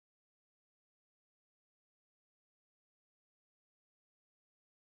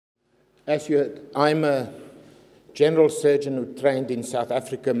As you heard, I'm a general surgeon who trained in South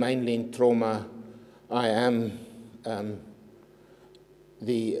Africa, mainly in trauma. I am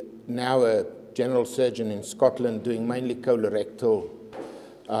now a general surgeon in Scotland doing mainly colorectal.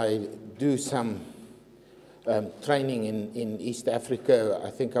 I do some training in East Africa.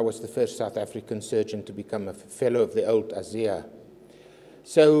 I think I was the first South African surgeon to become a fellow of the old ASEA.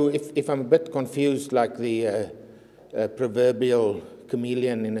 So if I'm a bit confused, like the proverbial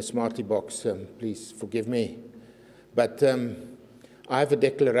chameleon in a smarty box, please forgive me. But I have a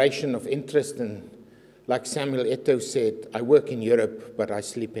declaration of interest, and like Samuel Eto'o said, I work in Europe, but I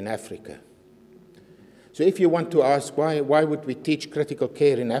sleep in Africa. So if you want to ask why would we teach critical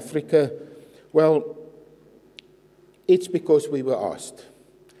care in Africa, well, it's because we were asked.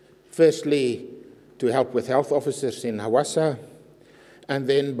 Firstly, to help with health officers in Hawassa, and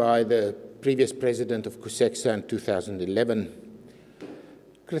then by the previous president of CUSEXA in 2011.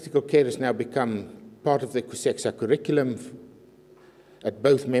 Critical care has now become part of the CUSEXA curriculum at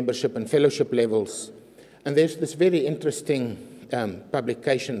both membership and fellowship levels. And there's this very interesting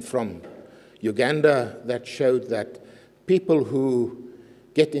publication from Uganda that showed that people who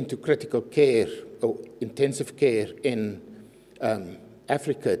get into critical care or intensive care in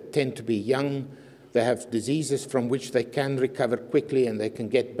Africa tend to be young. They have diseases from which they can recover quickly and they can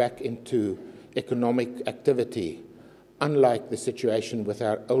get back into economic activity, unlike the situation with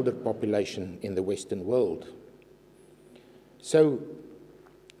our older population in the Western world. So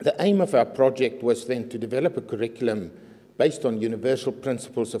the aim of our project was then to develop a curriculum based on universal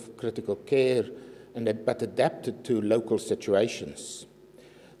principles of critical care, but adapted to local situations.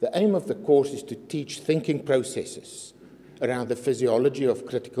 The aim of the course is to teach thinking processes around the physiology of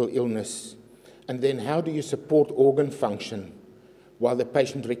critical illness, and then how do you support organ function while the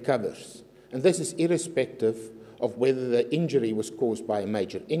patient recovers. And this is irrespective of whether the injury was caused by a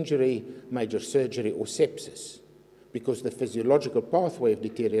major injury, major surgery, or sepsis, because the physiological pathway of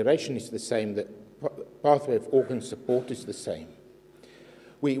deterioration is the same, the pathway of organ support is the same.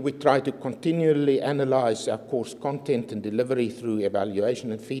 We try to continually analyze our course content and delivery through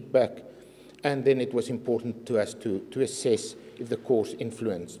evaluation and feedback, and then it was important to us to assess if the course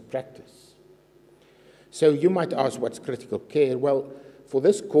influenced practice. So you might ask, what's critical care? Well, for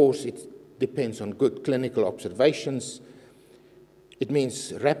this course, it depends on good clinical observations. It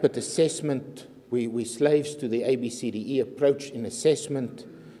means rapid assessment. We're slaves to the ABCDE approach in assessment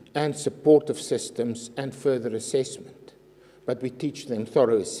and supportive systems and further assessment. But we teach them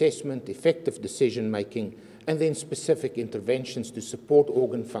thorough assessment, effective decision-making, and then specific interventions to support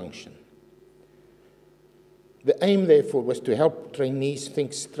organ function. The aim, therefore, was to help trainees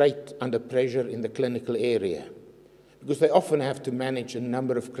think straight under pressure in the clinical area, because they often have to manage a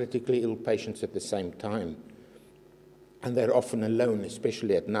number of critically ill patients at the same time, and they're often alone,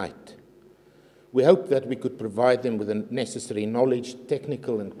 especially at night. We hope that we could provide them with the necessary knowledge,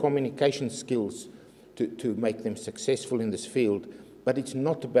 technical and communication skills to make them successful in this field, but it's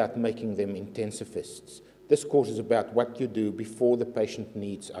not about making them intensivists. This course is about what you do before the patient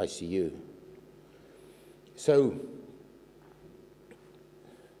needs ICU. So,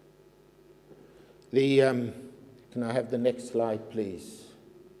 can I have the next slide, please?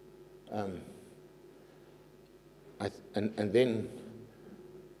 And then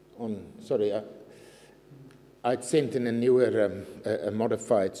on, sorry, I'd sent in a newer, a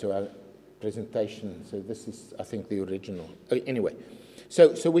modified presentation, so this is, I think, the original. Anyway,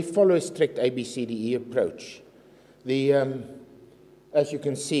 so we follow a strict ABCDE approach. As you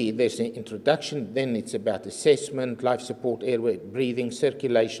can see, there's an introduction, then it's about assessment, life support, airway, breathing,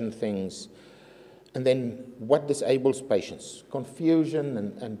 circulation things, and then what disables patients, confusion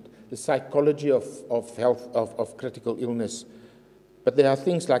and the psychology of health, of critical illness. But there are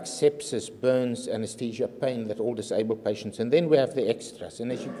things like sepsis, burns, anesthesia, pain that all disable patients. And then we have the extras.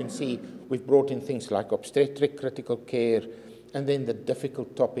 And as you can see, we've brought in things like obstetric critical care, and then the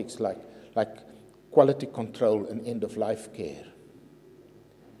difficult topics like quality control and end-of-life care.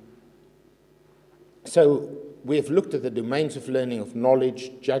 So we have looked at the domains of learning of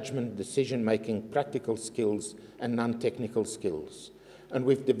knowledge, judgment, decision-making, practical skills, and non-technical skills. And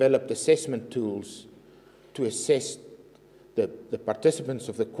we've developed assessment tools to assess the participants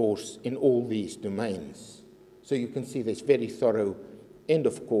of the course in all these domains. So you can see there's very thorough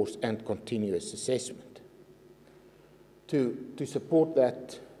end-of-course and continuous assessment. To support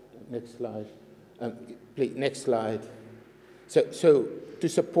that, next slide, please, next slide. So to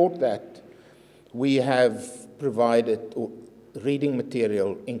support that, we have provided reading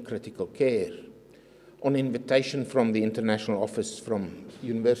material in critical care. On invitation from the International Office from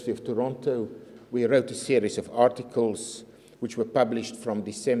University of Toronto, we wrote a series of articles which were published from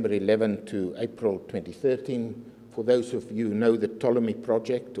December 11 to April 2013. For those of you who know the Ptolemy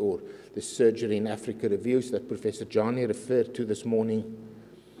Project or the Surgery in Africa reviews that Professor Jani referred to this morning,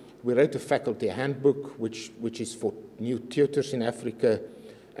 we wrote a faculty handbook, which is for new tutors in Africa,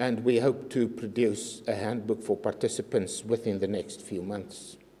 and we hope to produce a handbook for participants within the next few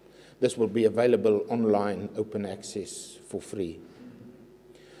months. This will be available online, open access, for free.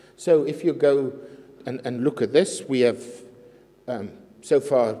 So if you go and look at this, we have so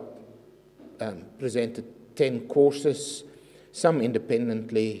far presented 10 courses, some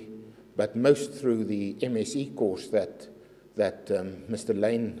independently, but most through the MSE course that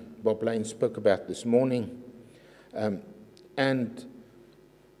Mr. Bob Lane spoke about this morning. And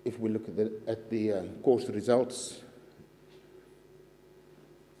if we look at the course results,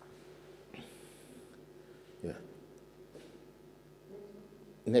 yeah.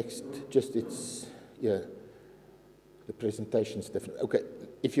 Next, just it's, yeah, the presentation's different. Okay,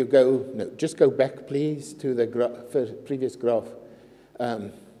 if you go, no, just go back, please, to the previous graph.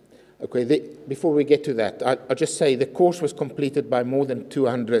 Okay, before we get to that, I'll just say the course was completed by more than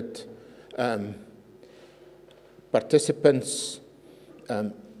 200 participants.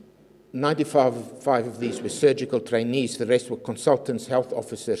 95 of these were surgical trainees. The rest were consultants, health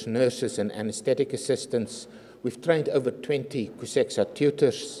officers, nurses, and anesthetic assistants. We've trained over 20 CUSEXA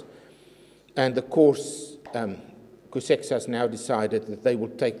tutors. And the course, CUSEXA has now decided that they will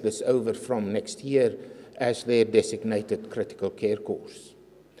take this over from next year as their designated critical care course.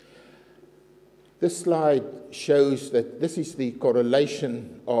 This slide shows that this is the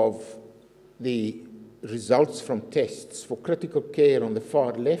correlation of the results from tests for critical care on the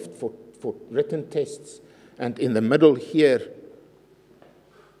far left for written tests, and in the middle here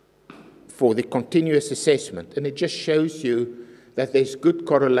for the continuous assessment. And it just shows you that there's good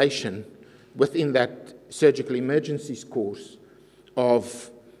correlation within that surgical emergencies course of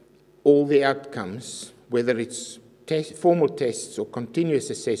all the outcomes, whether it's formal tests or continuous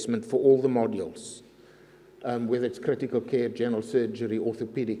assessment for all the modules, whether it's critical care, general surgery,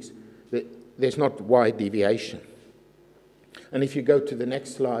 orthopedics. There's not wide deviation. And if you go to the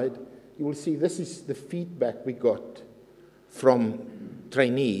next slide, you will see this is the feedback we got from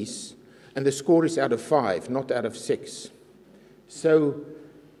trainees, and the score is out of 5, not out of 6. So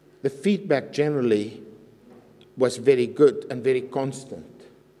the feedback generally was very good and very constant.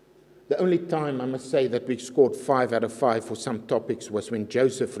 The only time, I must say, that we scored 5 out of 5 for some topics was when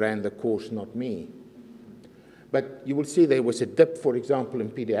Joseph ran the course, not me. But you will see there was a dip, for example, in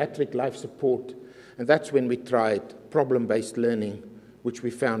pediatric life support, and that's when we tried problem-based learning, which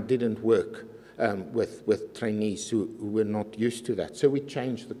we found didn't work with trainees who were not used to that. So we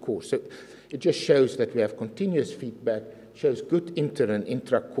changed the course. So it just shows that we have continuous feedback, shows good inter- and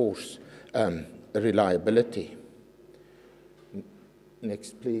intra-course reliability.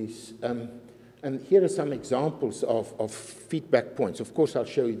 Next, please. And here are some examples of feedback points. Of course, I'll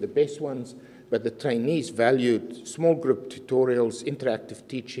show you the best ones, but the trainees valued small group tutorials, interactive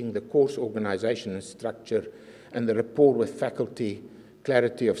teaching, the course organization and structure, and the rapport with faculty,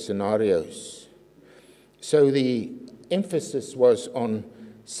 clarity of scenarios. So the emphasis was on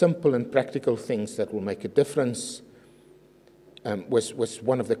simple and practical things that will make a difference. Was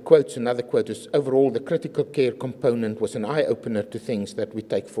one of the quotes. Another quote is, overall, the critical care component was an eye-opener to things that we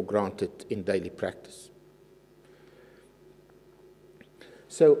take for granted in daily practice.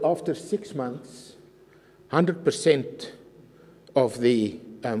 So after 6 months, 100% of the,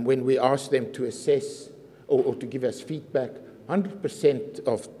 when we asked them to assess or to give us feedback, 100%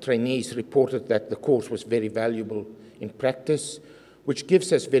 of trainees reported that the course was very valuable in practice, which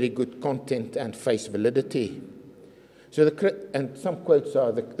gives us very good content and face validity. So and some quotes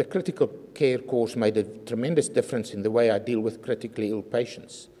are, the critical care course made a tremendous difference in the way I deal with critically ill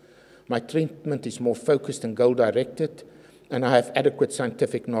patients. My treatment is more focused and goal-directed, and I have adequate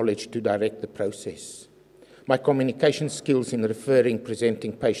scientific knowledge to direct the process. My communication skills in referring,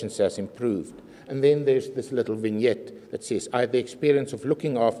 presenting patients has improved. And then there's this little vignette that says, I have the experience of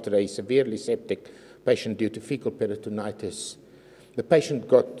looking after a severely septic patient due to fecal peritonitis. The patient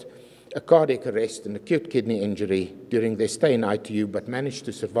got a cardiac arrest and acute kidney injury during their stay in ITU, but managed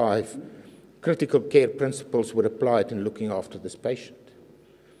to survive. Critical care principles were applied in looking after this patient.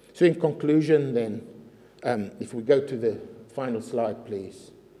 So in conclusion then, if we go to the final slide,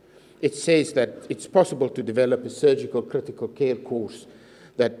 please. It says that it's possible to develop a surgical critical care course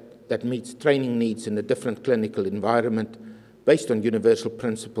that meets training needs in a different clinical environment based on universal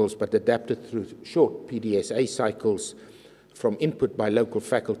principles, but adapted through short PDSA cycles from input by local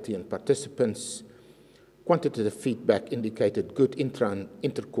faculty and participants. Quantitative feedback indicated good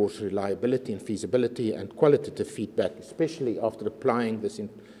intercourse reliability and feasibility, and qualitative feedback, especially after applying this in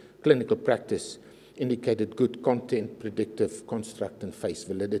clinical practice, indicated good content, predictive, construct, and face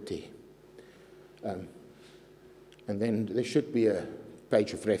validity. And then there should be a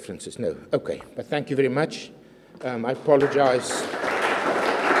page of references. No, okay, but thank you very much. I apologize.